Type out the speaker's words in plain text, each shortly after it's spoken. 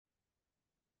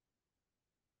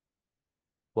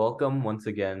Welcome once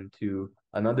again to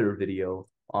another video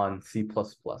on C++.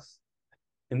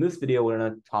 In this video, we're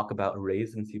going to talk about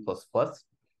arrays in C++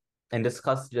 and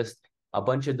discuss just a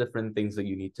bunch of different things that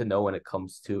you need to know when it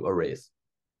comes to arrays.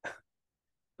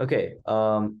 Okay,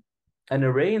 an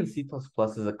array in C++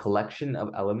 is a collection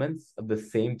of elements of the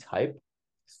same type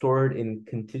stored in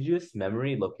contiguous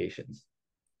memory locations.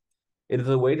 It is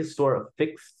a way to store a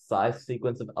fixed size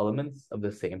sequence of elements of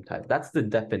the same type. That's the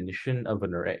definition of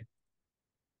an array.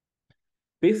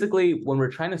 Basically, when we're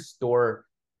trying to store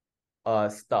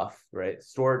stuff, right?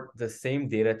 Store the same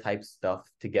data type stuff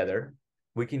together,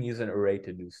 we can use an array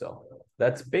to do so.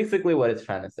 That's basically what it's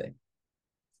trying to say.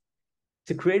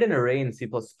 To create an array in C++,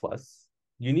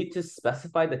 you need to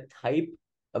specify the type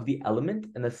of the element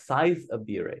and the size of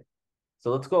the array. So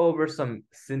let's go over some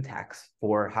syntax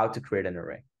for how to create an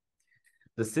array.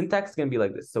 The syntax is going to be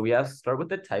like this. So we have to start with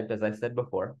the type, as I said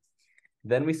before.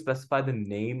 Then we specify the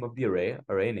name of the array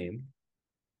name.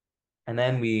 And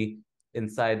then we,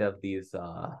 inside of these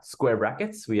square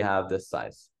brackets, we have this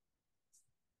size.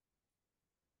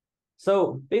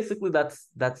 So basically, that's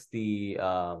the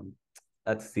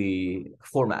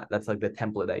format. That's like the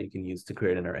template that you can use to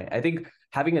create an array. I think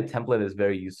having a template is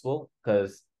very useful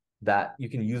because that you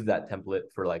can use that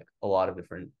template for like a lot of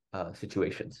different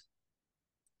situations.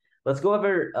 Let's go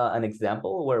over an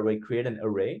example where we create an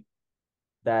array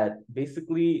that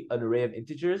basically an array of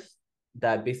integers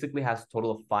that basically has a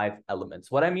total of 5 elements.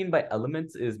 What I mean by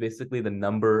elements is basically the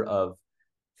number of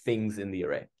things in the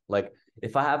array. Like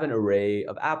if I have an array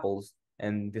of apples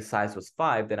and the size was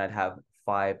 5, then I'd have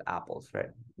 5 apples, right?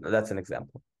 That's an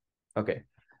example. Okay.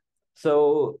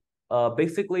 So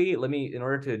basically, in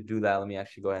order to do that, let me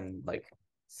actually go ahead and like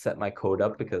set my code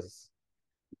up because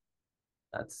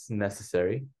that's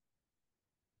necessary.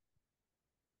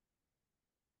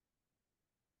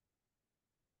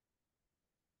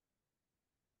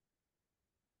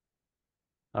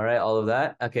 All right, all of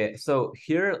that. Okay, so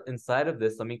here inside of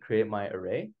this, let me create my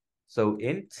array. So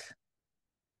int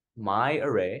my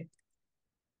array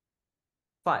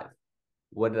 5.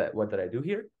 What did I do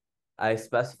here? I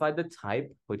specified the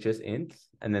type, which is int,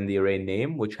 and then the array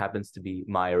name, which happens to be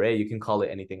my array. You can call it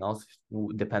anything else,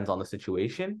 depends on the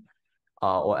situation,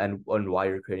 and why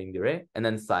you're creating the array, and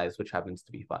then size, which happens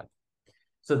to be 5.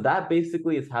 So that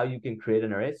basically is how you can create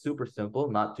an array. Super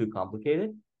simple, not too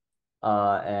complicated.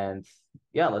 And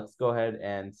yeah, let's go ahead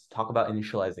and talk about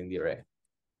initializing the array.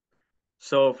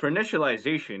 So for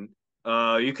initialization,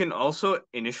 you can also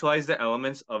initialize the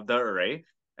elements of the array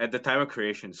at the time of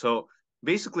creation. So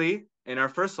basically, in our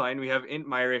first line, we have int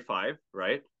myArray5,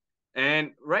 right?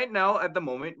 And right now, at the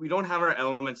moment, we don't have our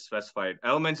elements specified.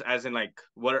 Elements as in like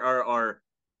what are our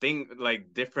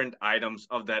like different items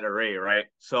of that array, right?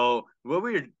 So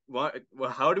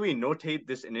how do we notate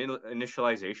this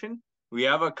initialization? We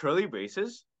have a curly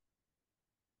braces,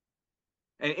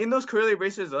 and in those curly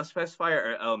braces, let's specify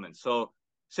our elements. So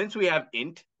since we have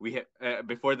int, we have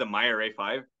before the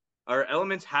myArray5, our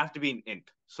elements have to be an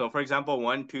int. So for example,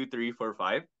 1, 2, 3, 4,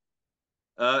 5.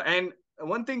 And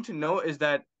one thing to note is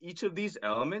that each of these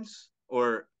elements,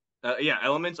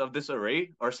 elements of this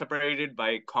array are separated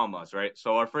by commas, right?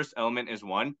 So our first element is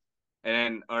 1, and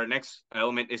then our next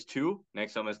element is 2,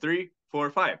 next element is 3,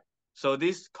 4, 5. So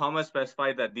these commas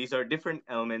specify that these are different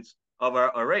elements of our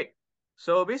array.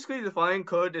 So basically, the following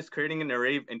code is creating an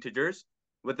array of integers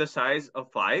with the size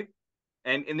of 5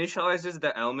 and initializes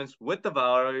the elements with the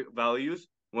values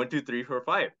 1, 2, 3, 4,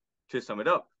 5 to sum it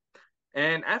up.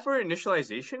 And after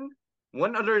initialization,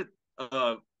 one other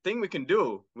thing we can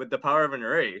do with the power of an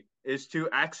array is to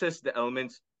access the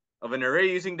elements of an array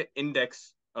using the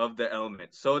index of the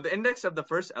element. So the index of the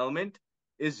first element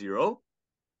is 0,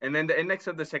 and then the index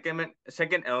of the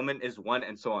second element is 1,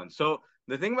 and so on. So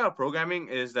the thing about programming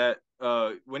is that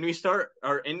when we start,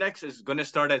 our index is going to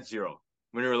start at 0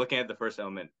 when we're looking at the first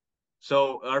element.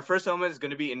 So our first element is going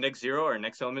to be index 0, our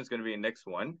next element is going to be index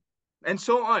 1, and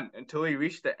so on until we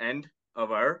reach the end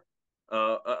of our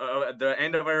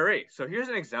array. So here's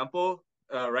an example.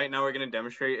 Right now we're going to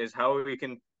demonstrate is how we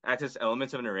can access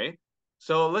elements of an array.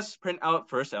 So let's print out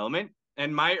first element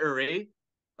and my array.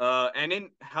 And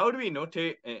in how do we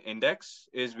notate an index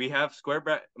is we have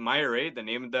my array, the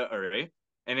name of the array,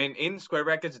 and then in square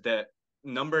brackets the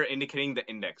number indicating the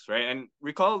index, right? And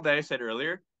recall that I said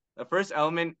earlier, the first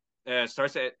element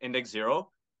starts at index 0.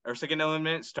 Our second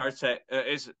element starts at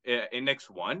is index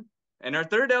 1, and our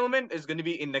third element is going to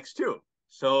be index 2.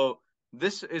 So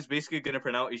this is basically going to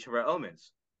print out each of our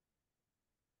elements.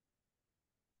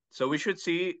 So we should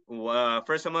see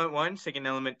first element 1, second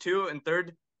element 2, and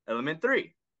third element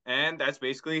 3. And that's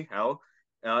basically how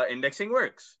indexing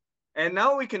works. And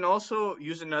now we can also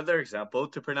use another example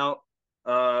to print out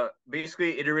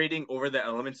basically iterating over the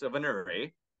elements of an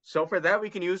array. So for that, we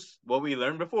can use what we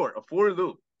learned before, a for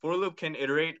loop. For loop can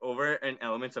iterate over an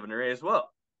elements of an array as well.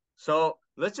 So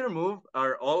let's remove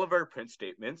all of our print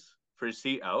statements for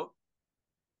C out.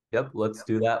 Yep, let's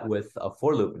do that with a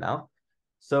for loop now.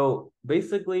 So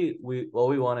basically, what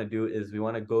we want to do is we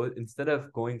want to go, instead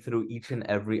of going through each and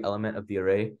every element of the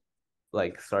array,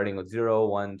 like starting with 0,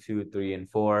 1, 2, 3, and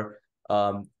 4,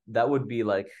 that would be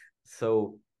like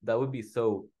that would be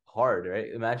so hard,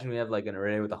 right? Imagine we have like an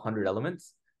array with 100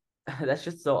 elements. That's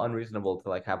just so unreasonable to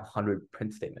like have 100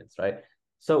 print statements, right?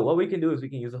 So what we can do is we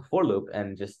can use a for loop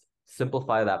and just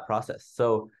simplify that process.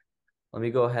 So let me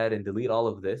go ahead and delete all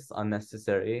of this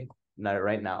unnecessary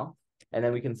right now. And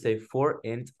then we can say for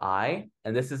int I,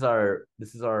 and this is our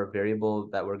variable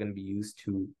that we're going to be used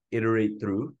to iterate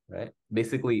through, right?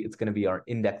 Basically, it's going to be our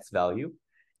index value,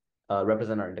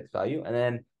 represent our index value. And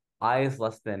then I is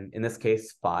less than, in this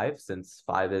case, 5, since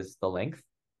 5 is the length.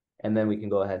 And then we can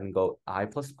go ahead and go I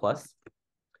plus plus.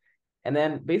 And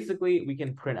then basically we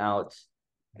can print out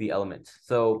the element.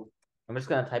 So I'm just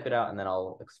going to type it out and then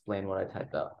I'll explain what I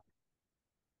typed out.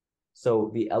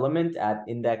 So the element at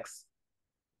index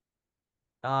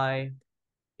I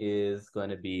is going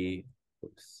to be,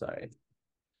 oops, sorry.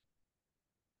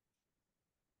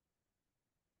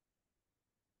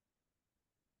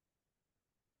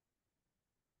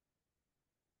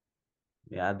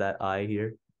 Let me add that I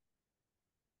here.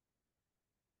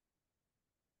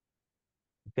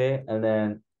 Okay, and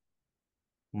then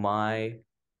my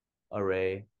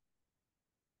array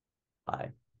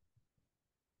I.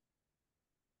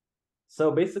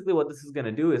 So basically what this is going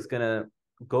to do is going to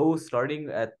go starting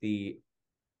at the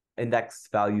index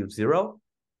value of 0,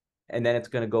 and then it's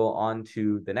going to go on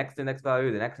to the next index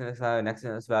value, the next index value, next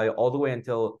index value, all the way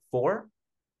until 4,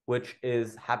 which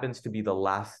happens to be the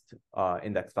last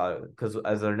index value. Because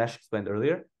as Arnesh explained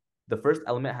earlier, the first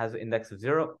element has an index of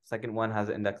 0, second one has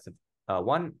an index of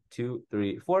 1, 2,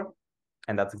 3, 4,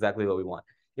 and that's exactly what we want.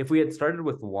 If we had started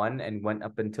with 1 and went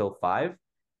up until 5,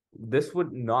 this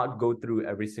would not go through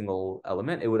every single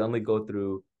element. It would only go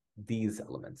through these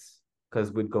elements,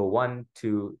 because we'd go 1,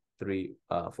 2, 3,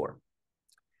 4.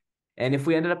 And if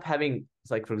we ended up having,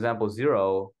 like, for example,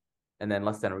 0 and then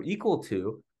less than or equal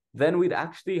to, then we'd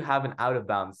actually have an out of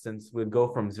bounds, since we'd go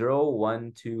from 0,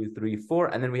 1, 2, 3, 4,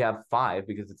 and then we have 5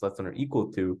 because it's less than or equal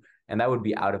to, and that would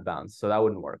be out of bounds. So that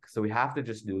wouldn't work. So we have to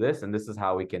just do this, and this is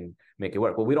how we can make it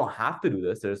work. But we don't have to do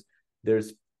this.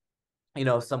 There's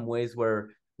some ways where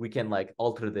we can like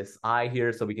alter this I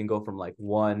here, so we can go from like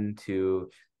 1 to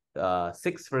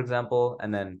 6, for example,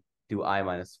 and then do I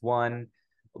minus 1.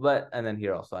 And then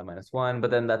here also I minus 1,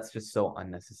 but then that's just so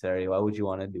unnecessary. Why would you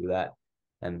want to do that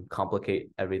and complicate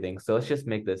everything? So let's just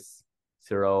make this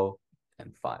 0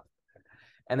 and 5.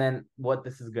 And then what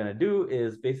this is going to do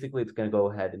is basically it's going to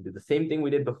go ahead and do the same thing we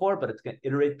did before, but it's going to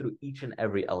iterate through each and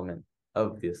every element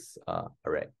of this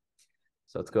array.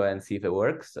 So let's go ahead and see if it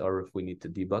works, or if we need to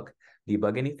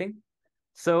debug anything.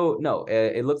 So no,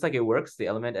 it looks like it works. The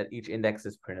element at each index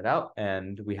is printed out,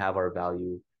 and we have our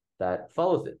value that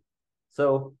follows it.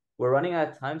 So we're running out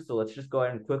of time, so let's just go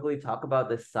ahead and quickly talk about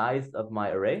the size of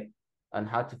my array and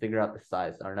how to figure out the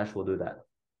size. Arnesh will do that.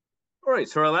 All right,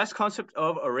 so our last concept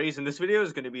of arrays in this video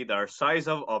is going to be our size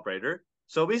of operator.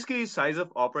 So basically, size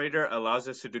of operator allows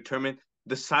us to determine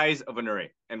the size of an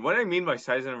array. And what I mean by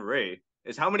size of an array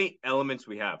is how many elements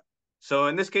we have. So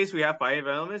in this case, we have 5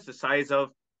 elements. The size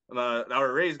of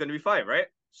our array is going to be 5, right?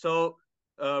 So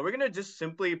we're going to just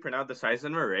simply print out the size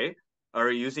of an array,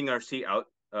 or using our cout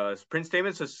print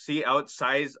statement. So cout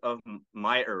size of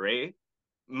my array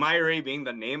being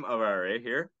the name of our array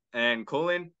here, and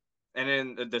colon, and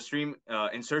then the stream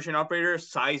insertion operator,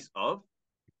 size of.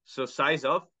 So size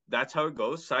of, that's how it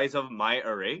goes, size of my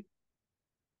array.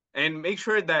 And make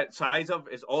sure that size of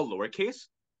is all lowercase,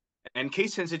 and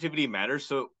case sensitivity matters.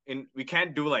 So we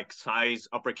can't do like size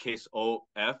uppercase O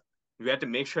F. We have to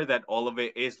make sure that all of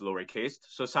it is lowercase.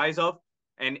 So size of,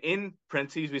 and in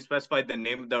parentheses we specified the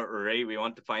name of the array we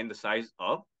want to find the size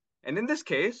of. And in this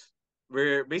case,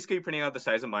 we're basically printing out the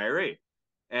size of my array.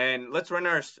 And let's run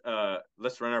our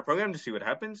program to see what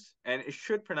happens, and it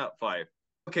should print out 5.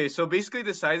 Okay, so basically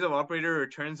the size of operator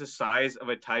returns the size of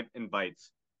a type in bytes.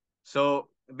 So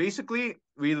basically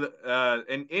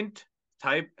an int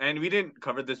type, and we didn't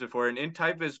cover this before, an int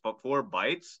type is 4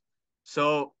 bytes.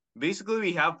 So basically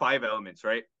we have 5 elements,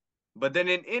 right? But then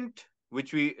an int,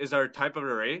 which is our type of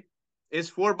array, is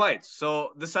 4 bytes.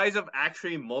 So the size of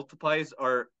actually multiplies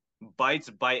our bytes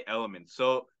by element.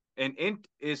 So an int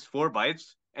is 4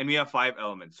 bytes, and we have 5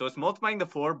 elements. So it's multiplying the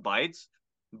 4 bytes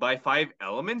by 5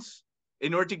 elements,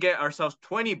 in order to get ourselves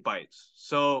 20 bytes.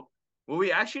 So what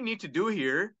we actually need to do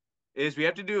here is we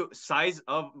have to do size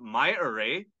of my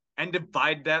array and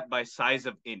divide that by size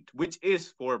of int, which is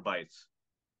 4 bytes.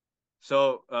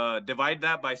 So divide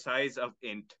that by size of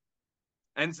int.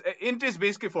 And int is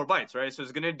basically 4 bytes, right? So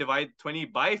it's going to divide 20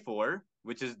 by 4,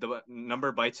 which is the number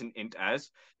of bytes in int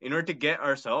as, in order to get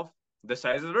ourselves the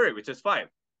size of the array, which is 5.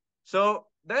 So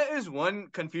that is one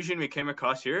confusion we came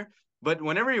across here. But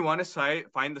whenever you want to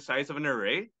find the size of an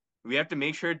array, we have to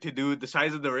make sure to do the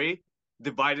size of the array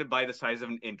divided by the size of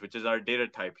an int, which is our data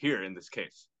type here in this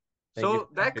case. Thank you. So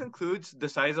that concludes the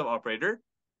size of operator.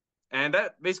 And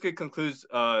that basically concludes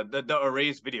the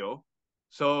arrays video.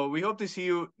 So we hope to see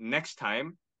you next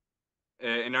time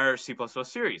in our C++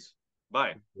 series.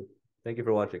 Bye. Thank you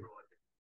for watching.